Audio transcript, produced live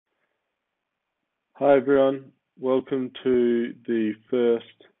Hi everyone, welcome to the first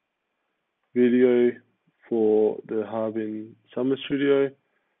video for the Harbin Summer Studio.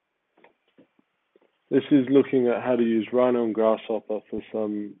 This is looking at how to use Rhino and Grasshopper for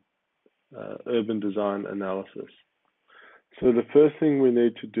some urban design analysis. So the first thing we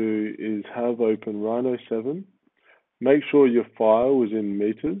need to do is have open Rhino 7. Make sure your file is in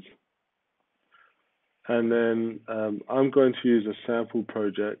meters. And then I'm going to use a sample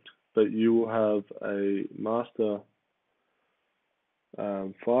project, but you will have a master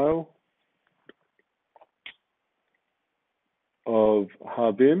file of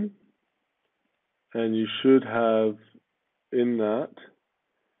Harbin, and you should have in that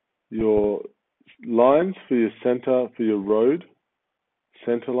your lines for your center, for your road,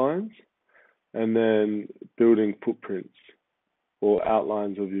 center lines, and then building footprints or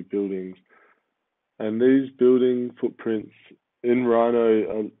outlines of your buildings. And these building footprints in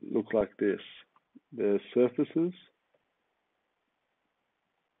Rhino look like this. They're surfaces.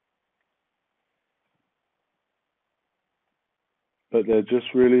 But they're just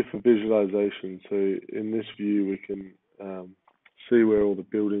really for visualization. So in this view, we can see where all the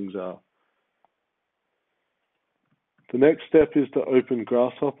buildings are. The next step is to open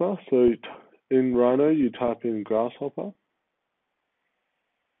Grasshopper. So in Rhino, you type in Grasshopper.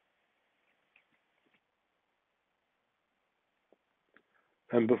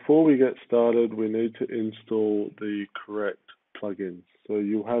 And before we get started, we need to install the correct plugins. So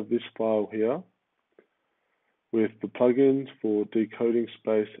you'll have this file here with the plugins for decoding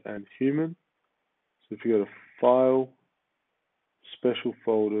space and human. So if you go to File, Special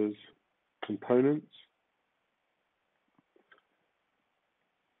Folders, Components,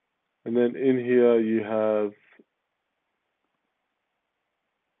 and then in here you have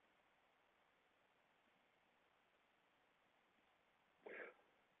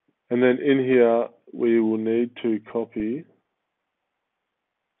we will need to copy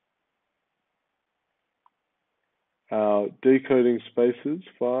our decoding spaces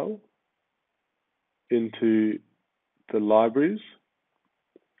file into the libraries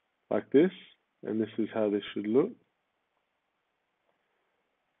like this, and this is how this should look.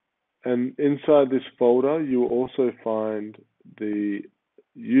 And inside this folder, you will also find the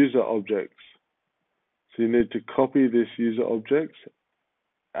user objects. So you need to copy this user objects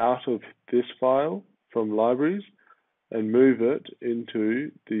out of this file from libraries and move it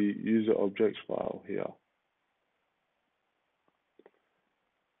into the user objects file here.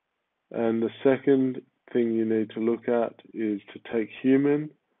 And the second thing you need to look at is to take human,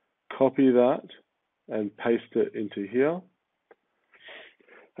 copy that, and paste it into here.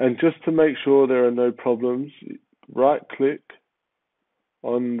 And just to make sure there are no problems, right-click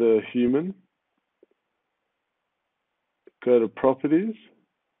on the human, go to Properties,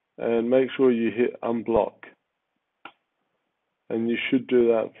 and make sure you hit Unblock. And you should do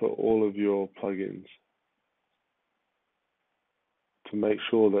that for all of your plugins to make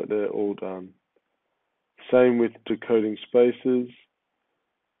sure that they're all done. Same with decoding spaces.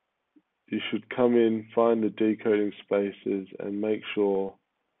 You should come in, find the decoding spaces, and make sure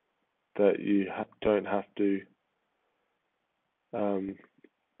that you don't have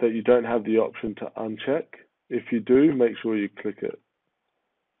the option to uncheck. If you do, make sure you click it.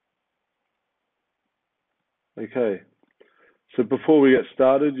 Okay, so before we get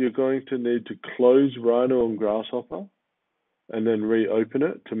started, you're going to need to close Rhino and Grasshopper and then reopen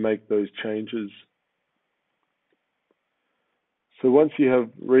it to make those changes. So once you have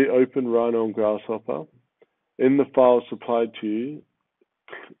reopened Rhino and Grasshopper, in the file supplied to you,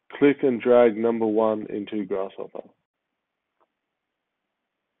 click and drag number 1 into Grasshopper.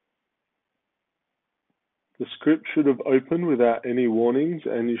 The script should have opened without any warnings,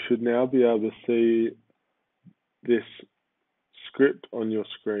 and you should now be able to see this script on your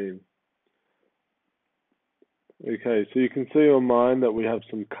screen. Okay, so you can see on mine that we have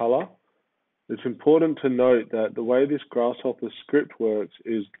some color. It's important to note that the way this Grasshopper script works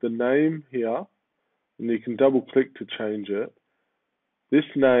is the name here, and you can double click to change it. This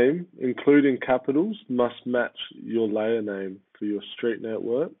name, including capitals, must match your layer name for your street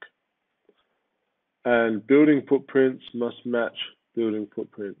network. And building footprints must match building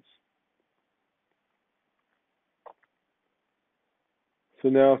footprints. So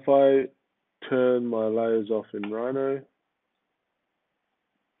now if I turn my layers off in Rhino,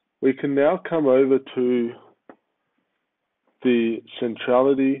 we can now come over to the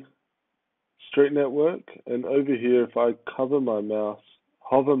Centrality street network, and over here if I hover my mouse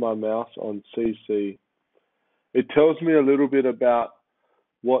on CC, it tells me a little bit about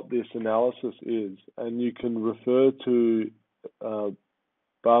what this analysis is, and you can refer to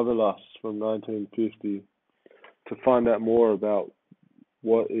Barbalas from 1950 to find out more about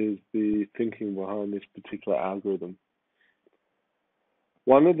what is the thinking behind this particular algorithm.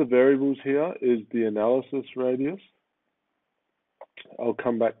 One of the variables here is the analysis radius. I'll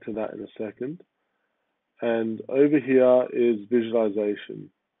come back to that in a second. And over here is visualization.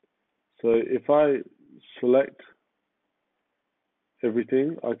 So if I select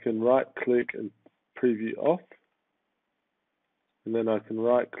everything, I can right click and preview off. And then I can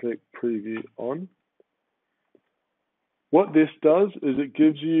right click preview on. What this does is it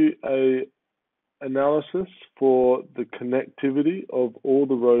gives you a analysis for the connectivity of all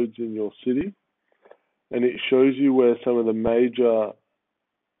the roads in your city, and it shows you where some of the major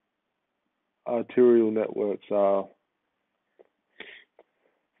arterial networks are.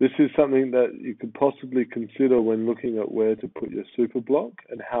 This is something that you could possibly consider when looking at where to put your super block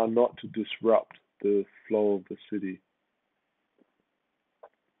and how not to disrupt the flow of the city.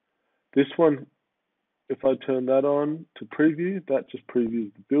 This one, if I turn that on to preview, that just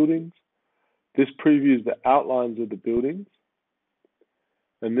previews the buildings. This previews the outlines of the buildings.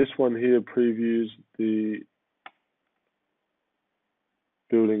 And this one here previews the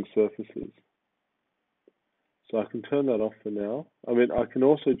building surfaces. So I can turn that off for now. I mean, I can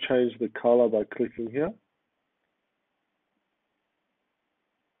also change the color by clicking here.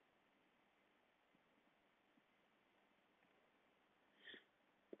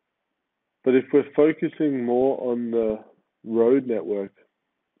 But if we're focusing more on the road network,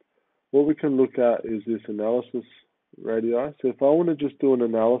 what we can look at is this analysis radii. So if I want to just do an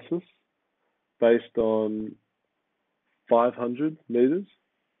analysis based on 500 meters,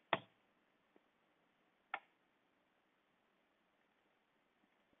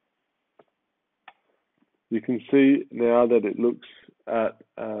 you can see now that it looks at,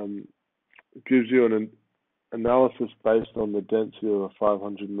 gives you an analysis based on the density of a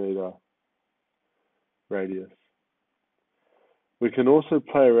 500 meter radius. We can also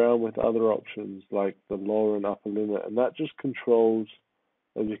play around with other options like the lower and upper limit, and that just controls,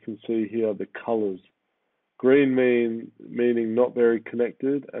 as you can see here, the colors. Green meaning not very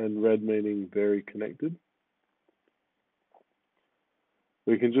connected, and red meaning very connected.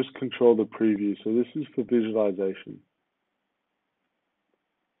 We can just control the preview. So this is for visualization.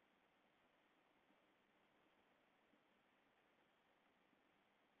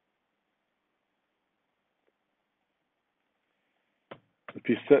 If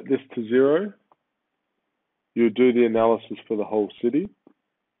you set this to 0, you'll do the analysis for the whole city.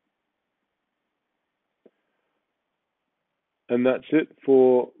 And that's it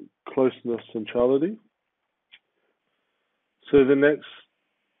for closeness centrality. So the next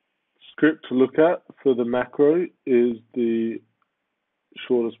script to look at for the macro is the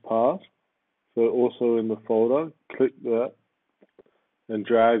shortest path. So also in the folder, click that and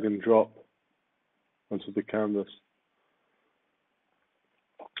drag and drop onto the canvas.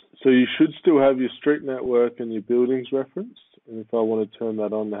 So you should still have your street network and your buildings referenced. And if I want to turn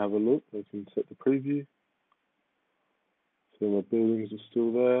that on to have a look, I can set the preview. So my buildings are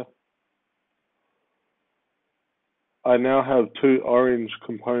still there. I now have 2 orange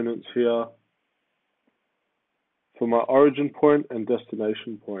components here for my origin point and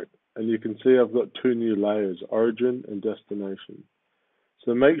destination point. And you can see I've got 2 new layers, origin and destination.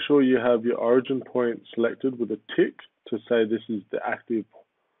 So make sure you have your origin point selected with a tick to say this is the active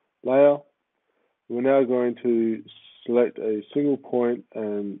layer. We're now going to select a single point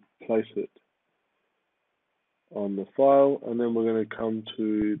and place it on the file, and then we're going to come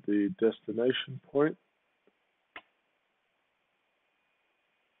to the destination point.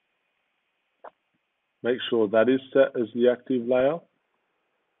 Make sure that is set as the active layer,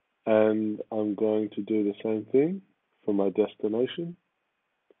 and I'm going to do the same thing for my destination.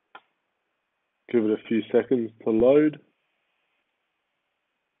 Give it a few seconds to load.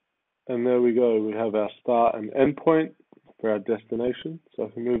 And there we go, we have our start and end point for our destination. So I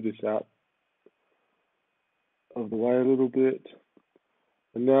can move this out of the way a little bit.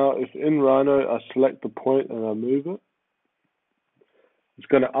 And now if in Rhino I select the point and I move it, it's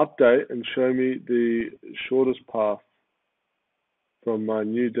going to update and show me the shortest path from my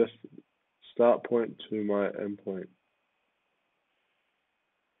new start point to my end point.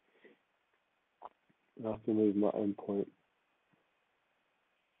 I have to move my end point